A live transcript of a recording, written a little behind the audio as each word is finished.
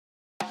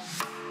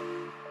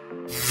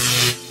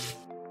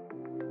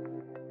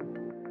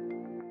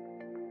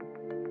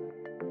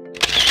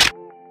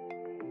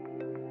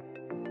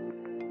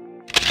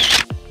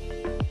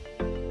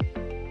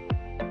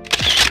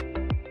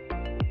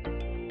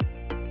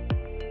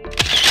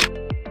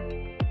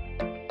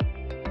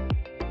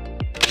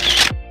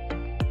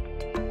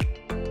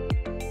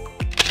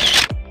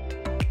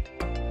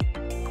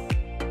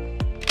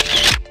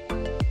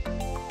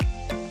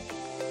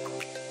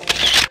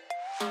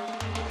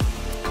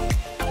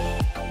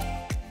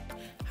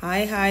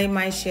Hi,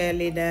 my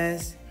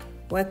cheerleaders.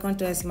 Welcome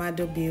to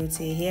Esmado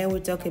Beauty. Here we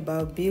talk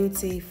about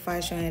beauty,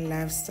 fashion, and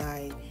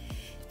lifestyle.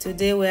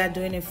 Today we are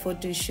doing a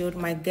photo shoot.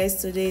 My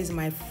guest today is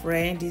my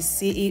friend, the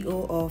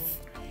CEO of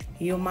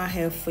Human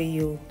Hair for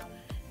You.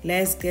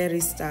 Let's get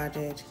it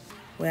started.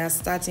 We are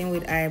starting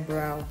with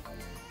eyebrow.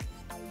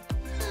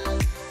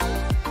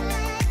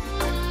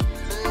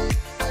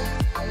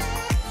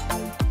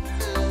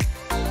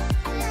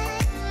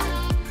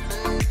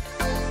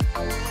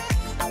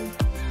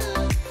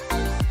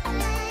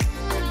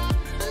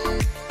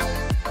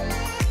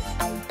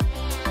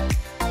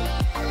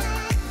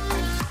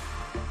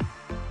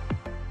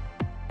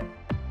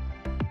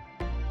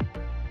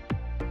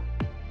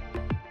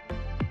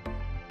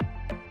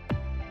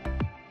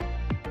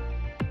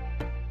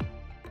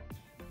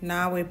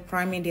 Now we're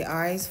priming the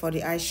eyes for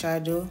the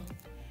eyeshadow.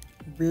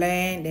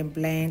 Blend and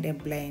blend and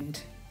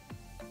blend.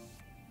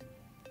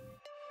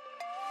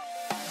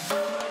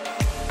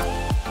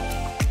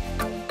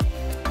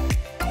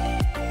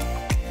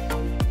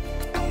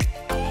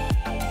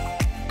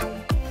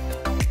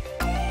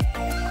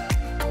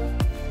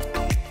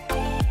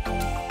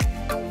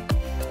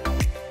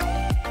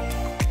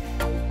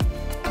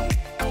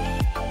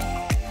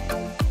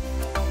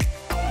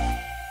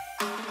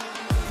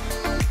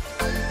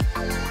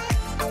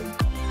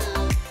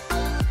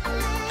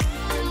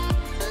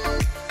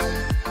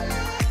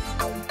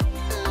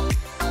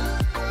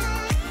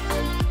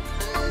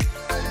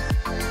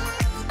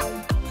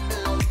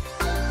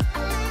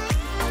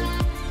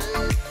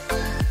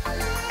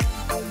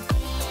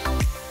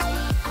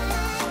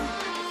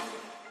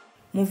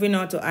 Moving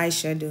on to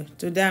eyeshadow.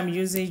 Today I'm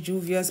using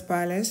Juvia's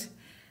palette.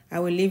 I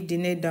will leave the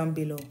name down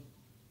below.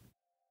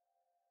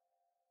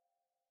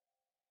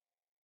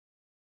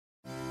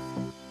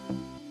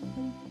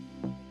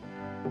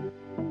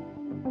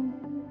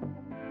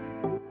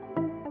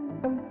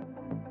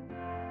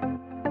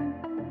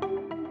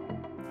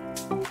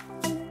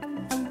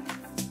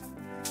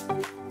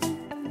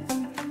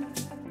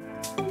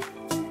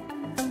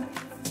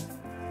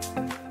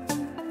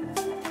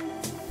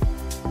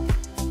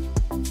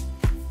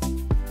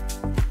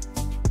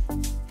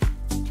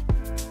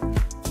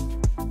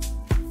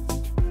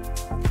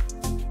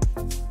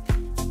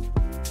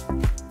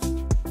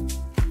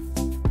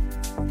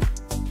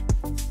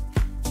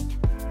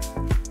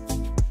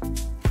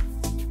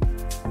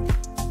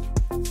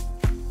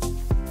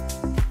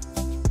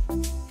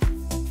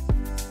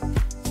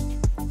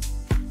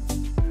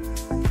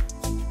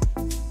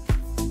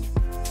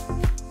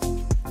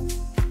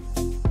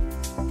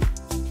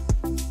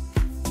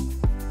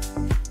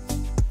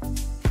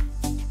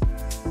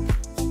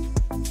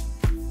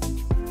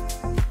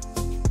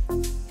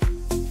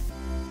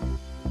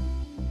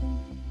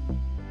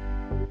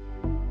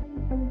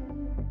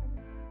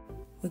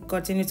 We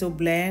continue to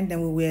blend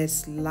and we were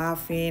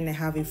laughing and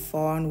having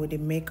fun with the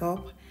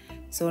makeup.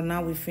 So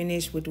now we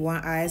finish with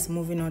one eye,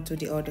 moving on to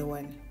the other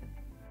one.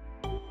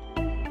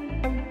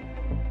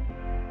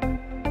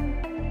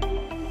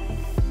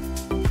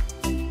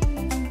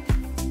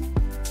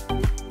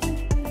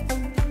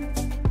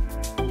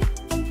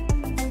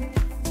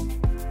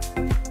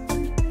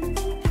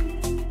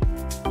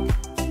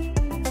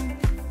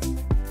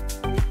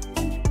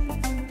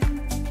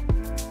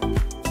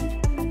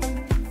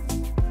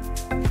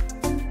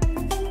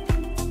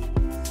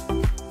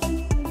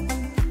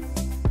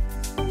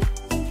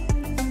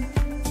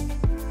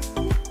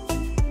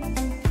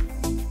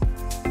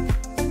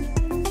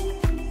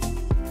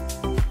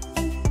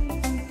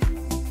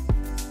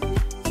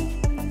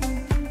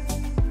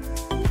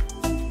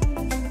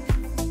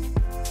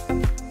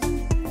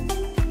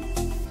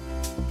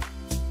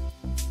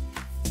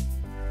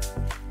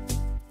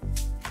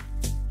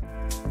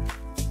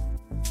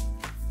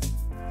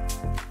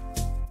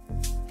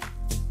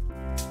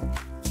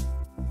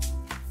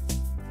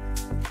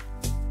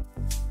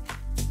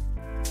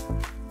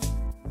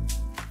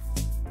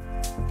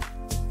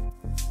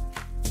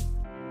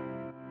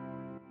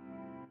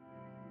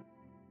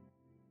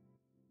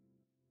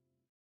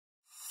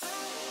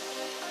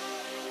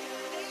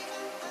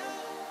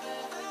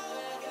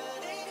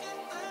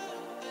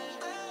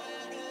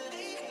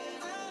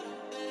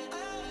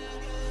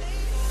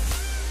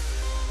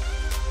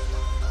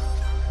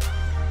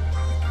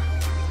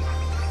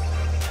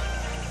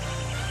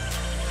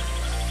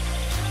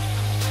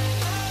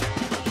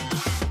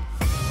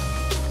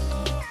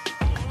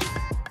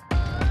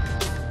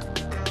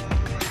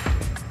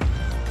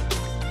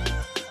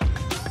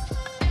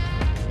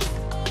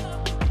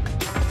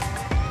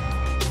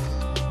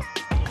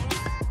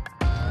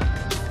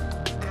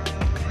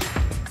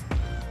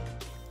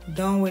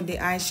 Done with the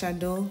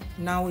eyeshadow,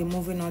 now we're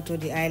moving on to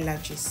the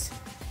eyelashes.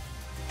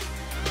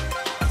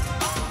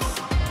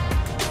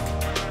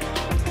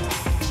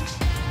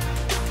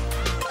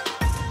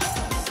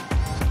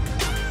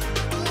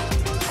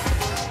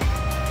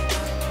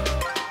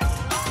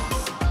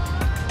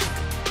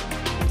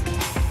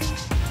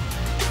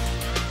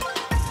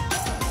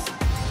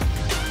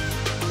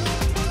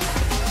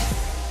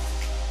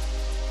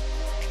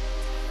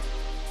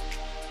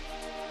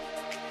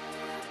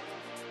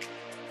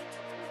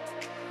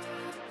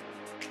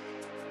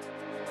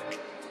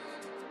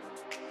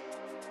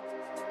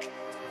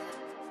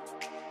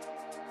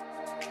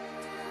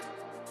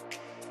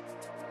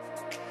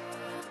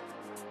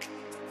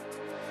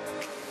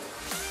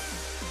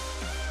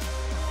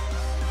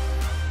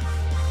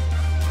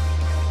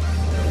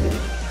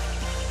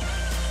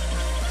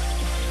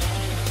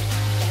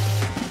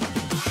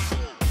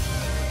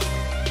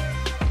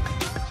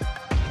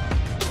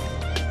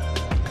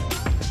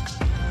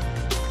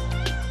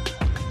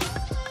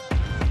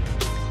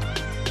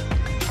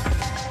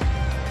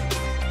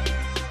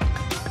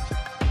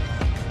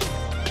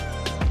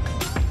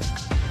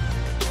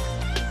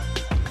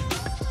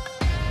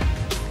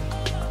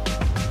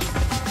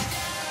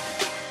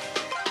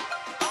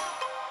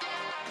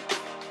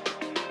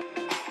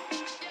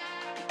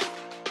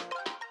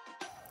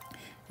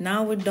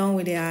 Now we're done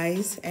with the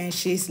eyes and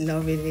she's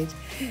loving it.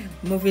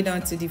 Moving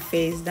on to the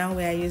face. Now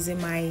we are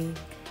using my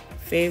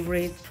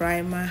favorite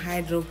primer,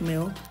 Hydro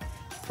Milk,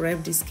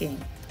 Prep the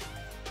Skin.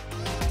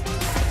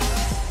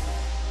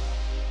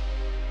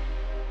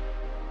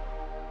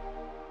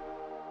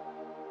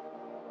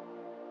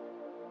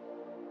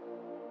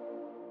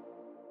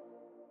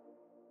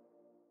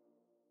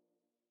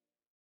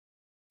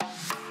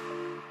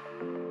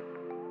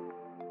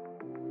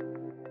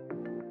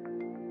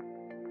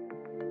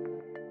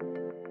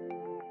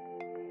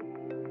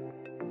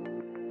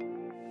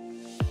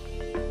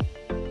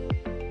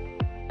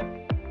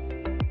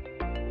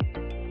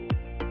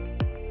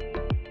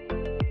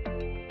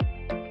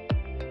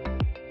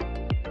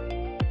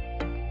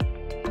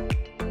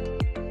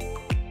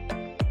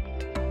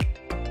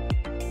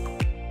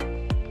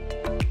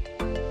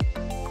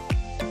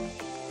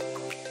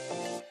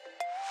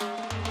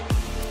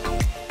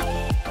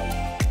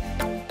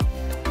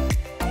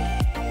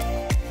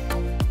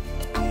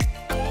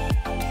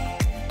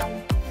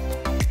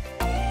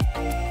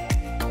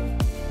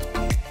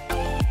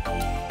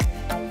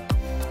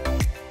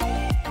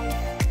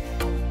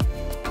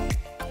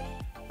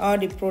 All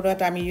the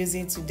product I'm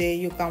using today,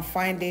 you can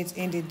find it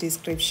in the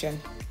description.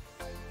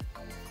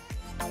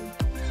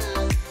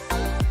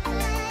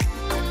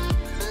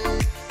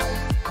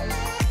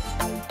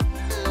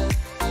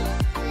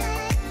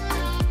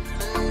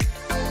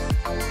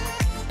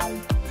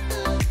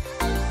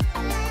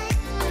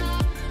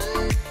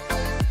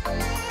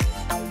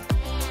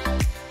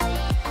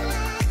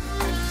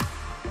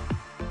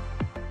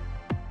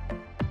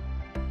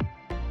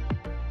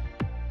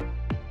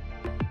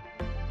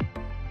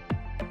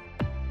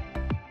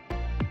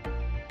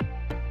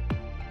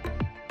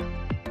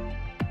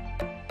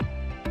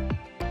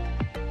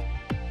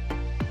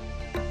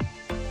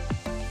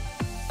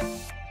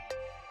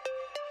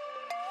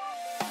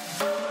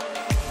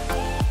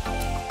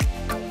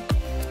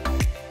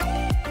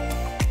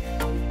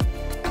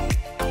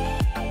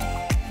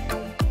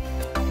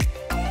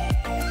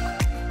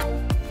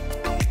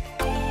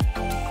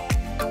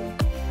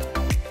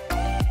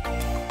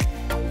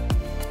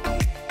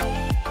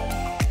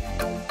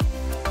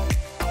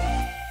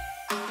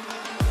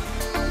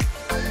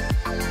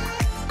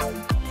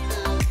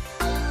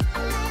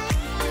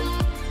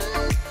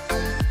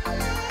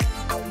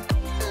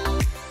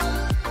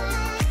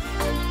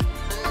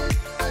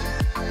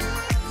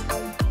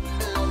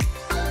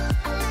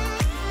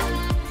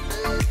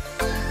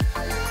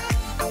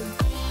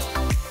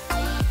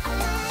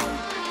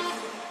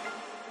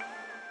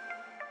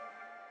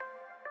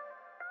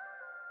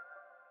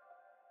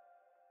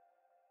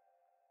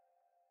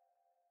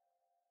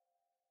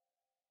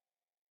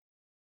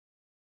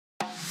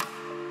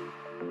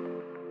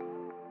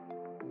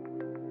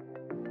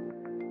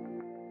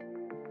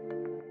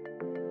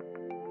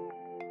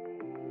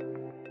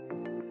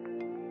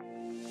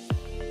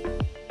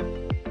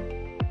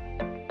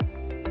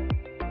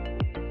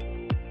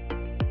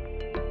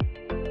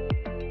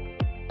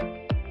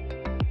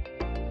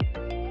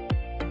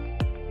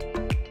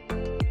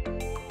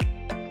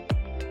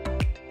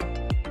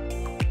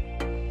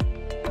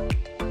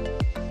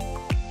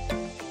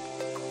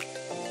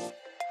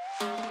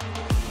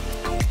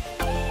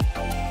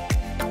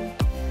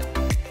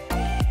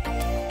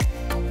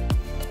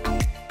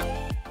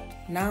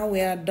 Now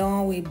we are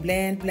done with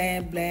blend,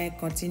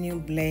 continue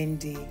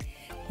blending.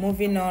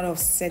 Moving on of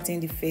setting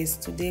the face.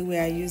 Today we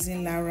are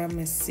using Laura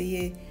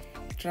Mercier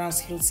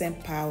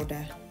translucent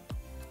powder.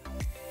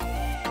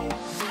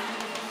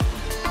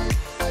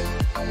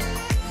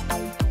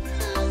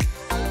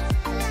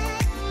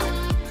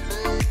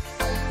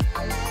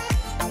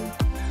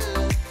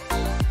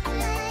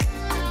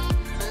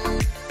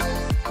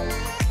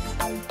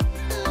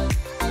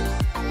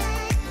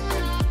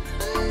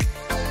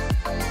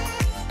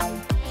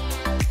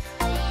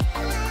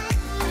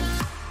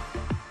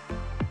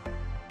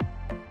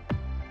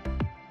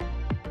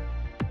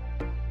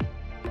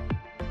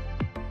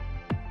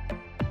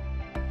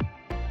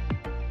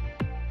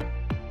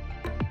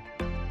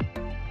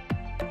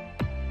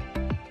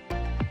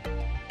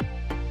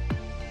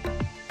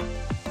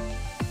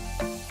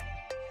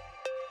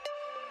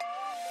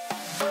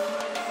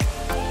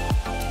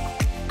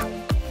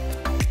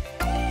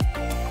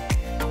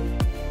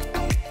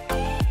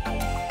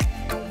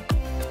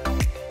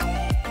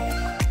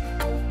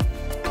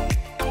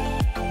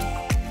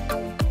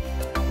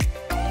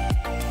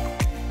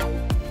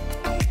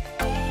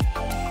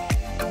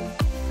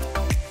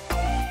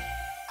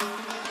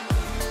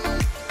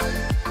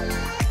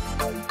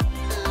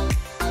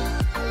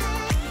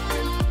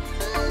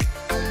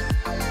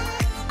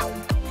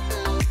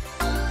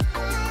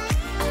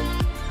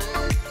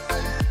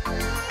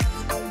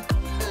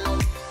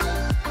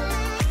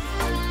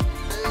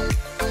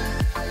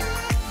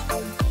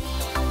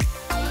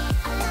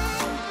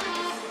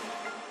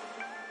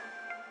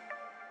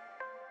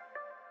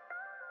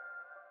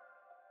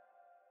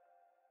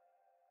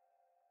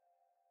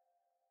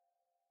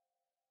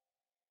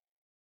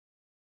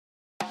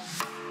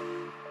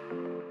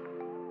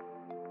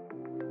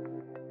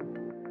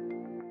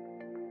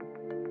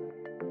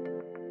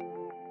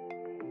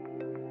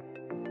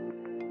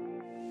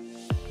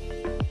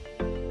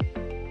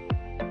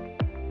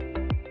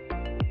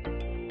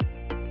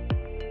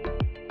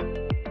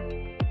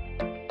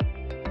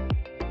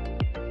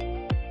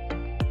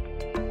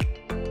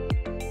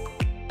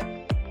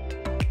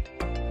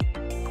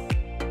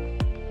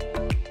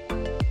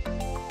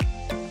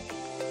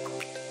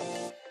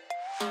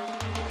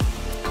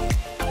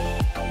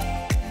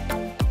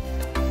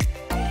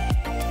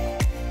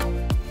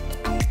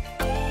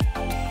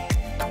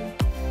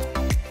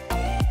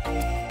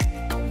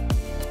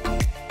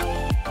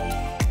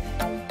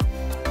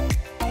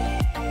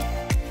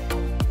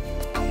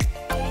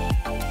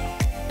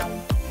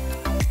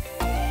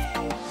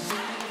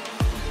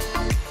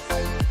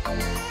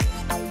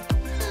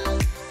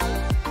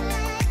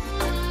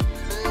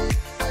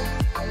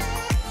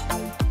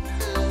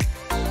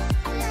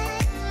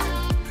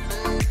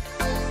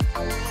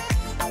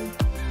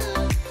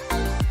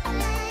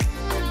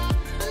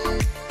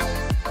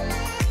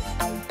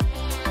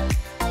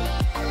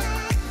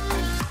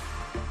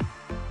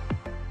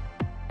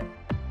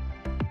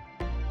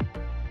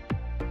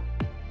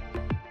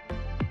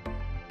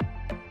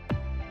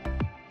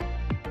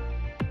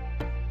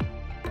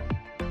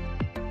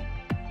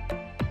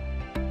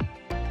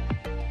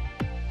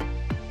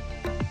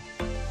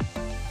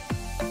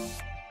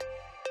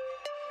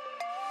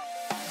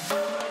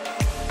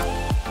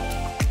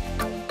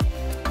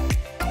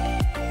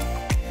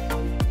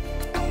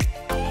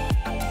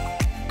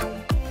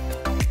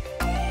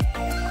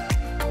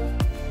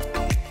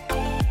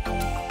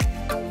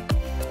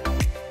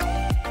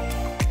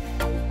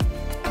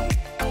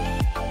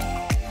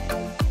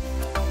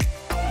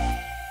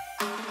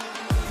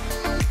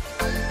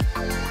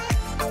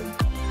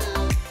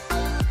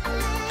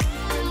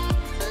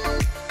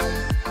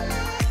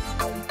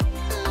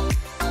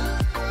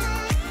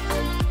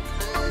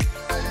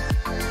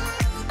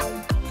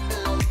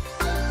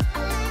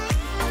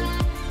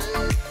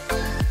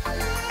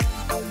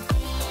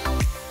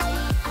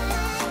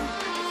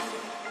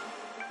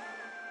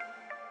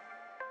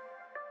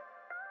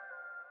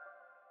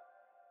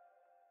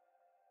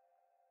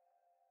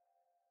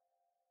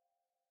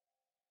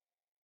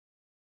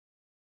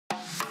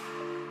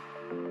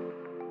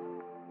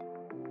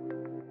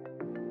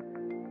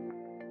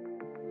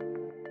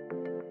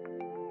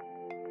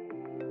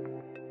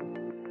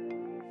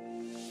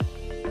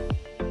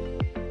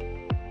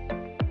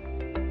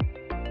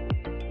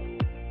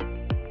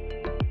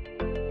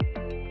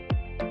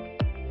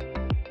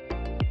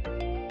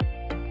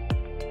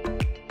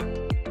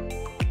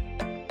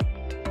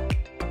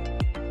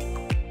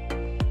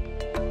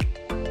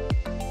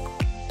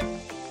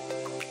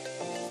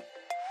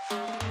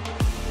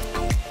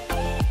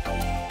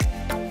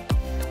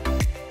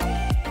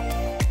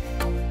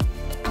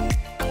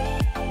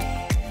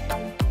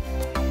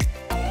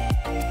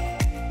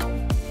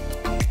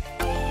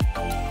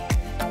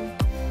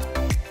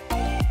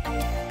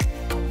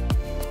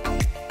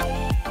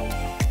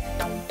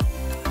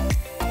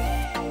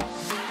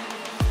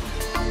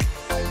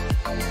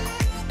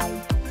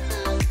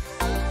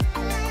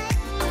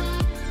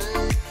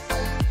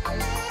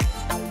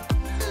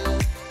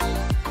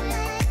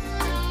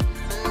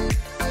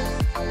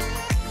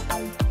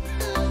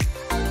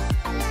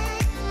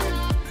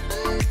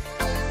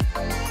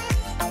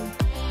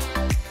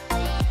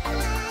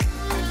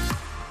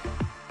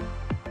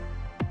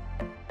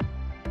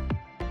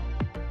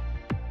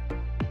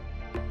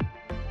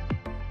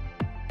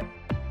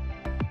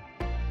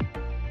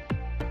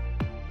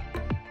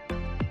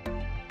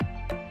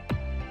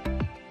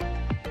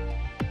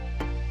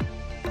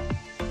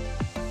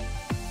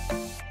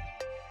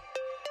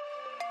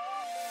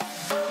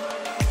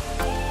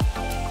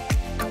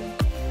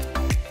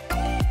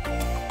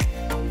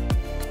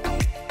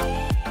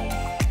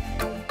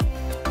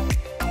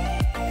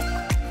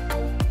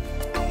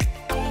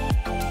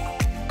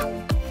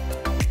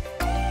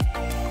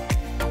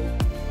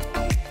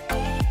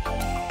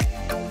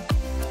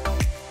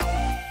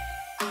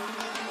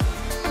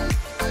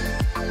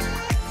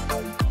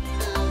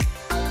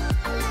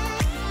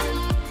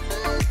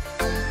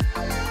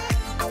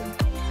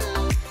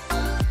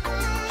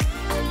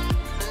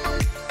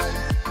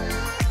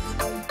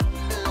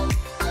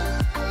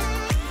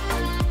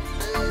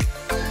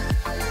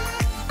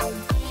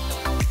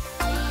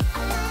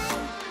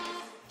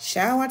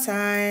 Shower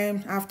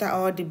time. After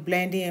all the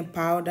blending and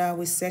powder,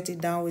 we set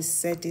it down with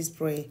setting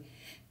spray.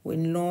 We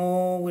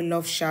know we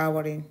love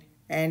showering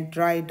and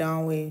dry it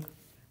down with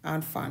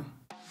and fun.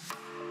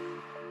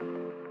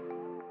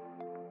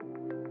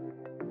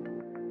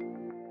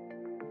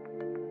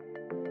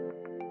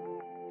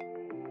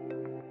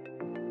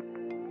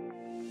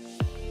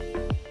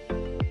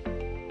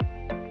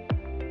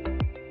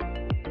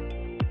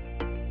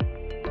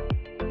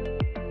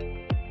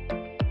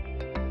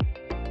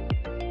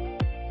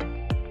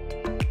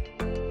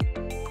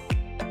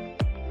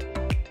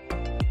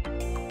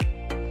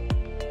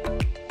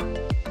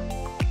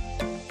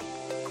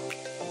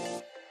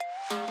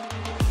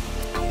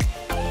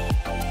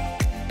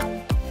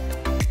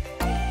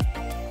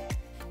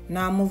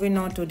 Now moving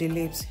on to the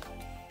lips.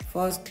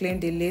 First clean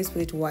the lips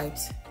with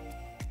wipes.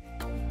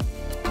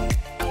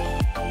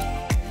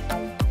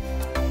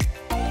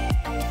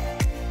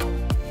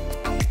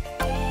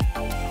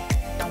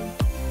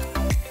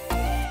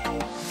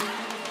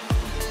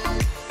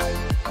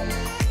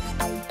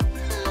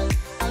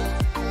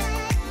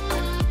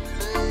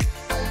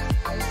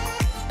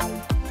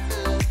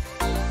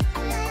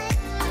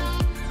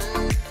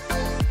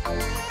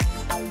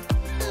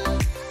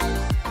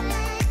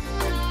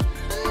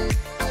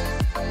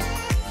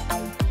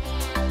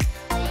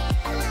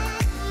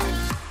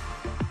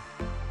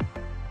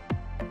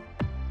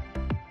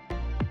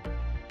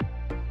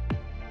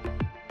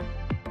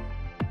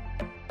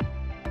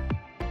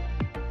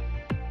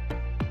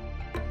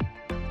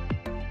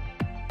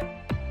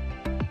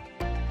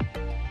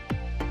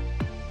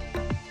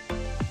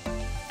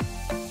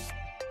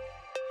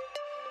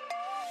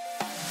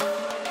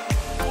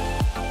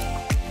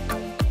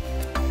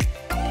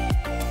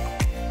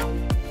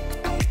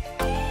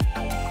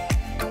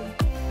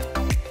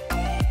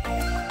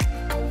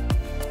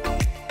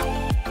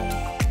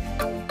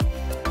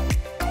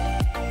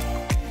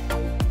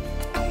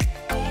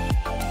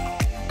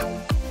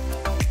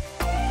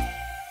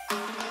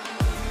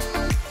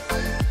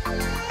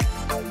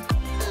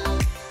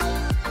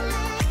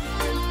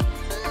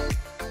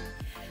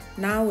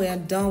 Now we are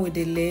done with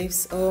the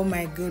lips. Oh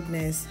my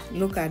goodness,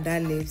 look at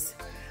that lips.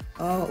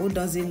 Oh, who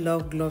doesn't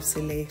love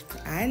glossy lips?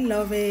 I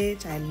love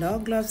it. I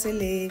love glossy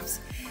lips.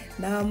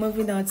 Now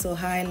moving on to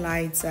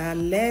highlighter.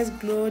 Let's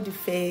glow the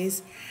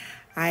face.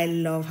 I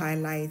love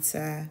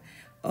highlighter.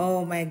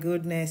 Oh my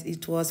goodness,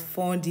 it was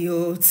fun the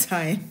whole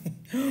time.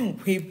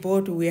 We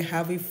both were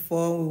having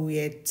fun. We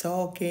were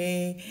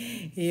talking,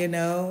 you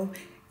know,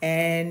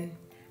 and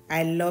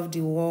I love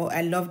the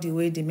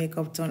way the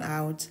makeup turned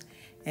out.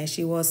 And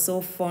she was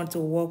so fun to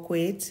work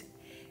with,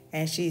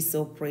 and she is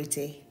so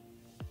pretty.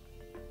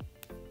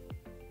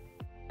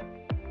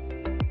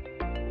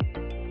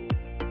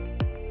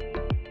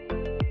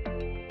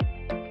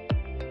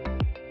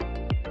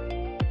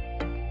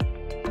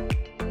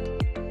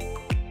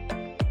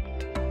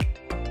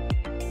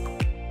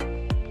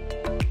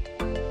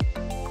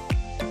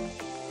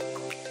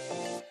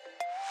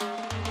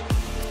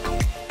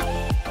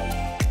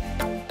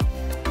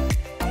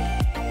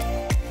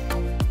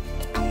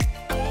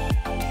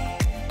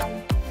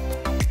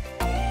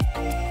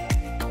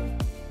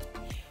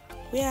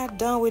 We are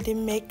done with the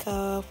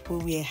makeup.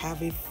 We were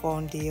having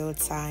fun the whole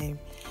time.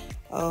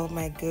 Oh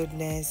my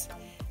goodness.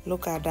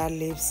 Look at that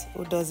lips.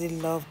 Who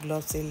doesn't love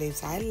glossy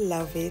lips? I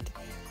love it.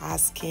 Her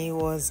skin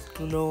was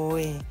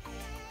glowing.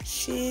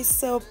 She's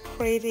so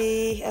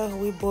pretty. Oh,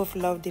 we both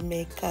love the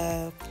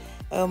makeup.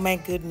 Oh my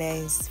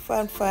goodness.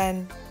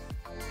 Fun.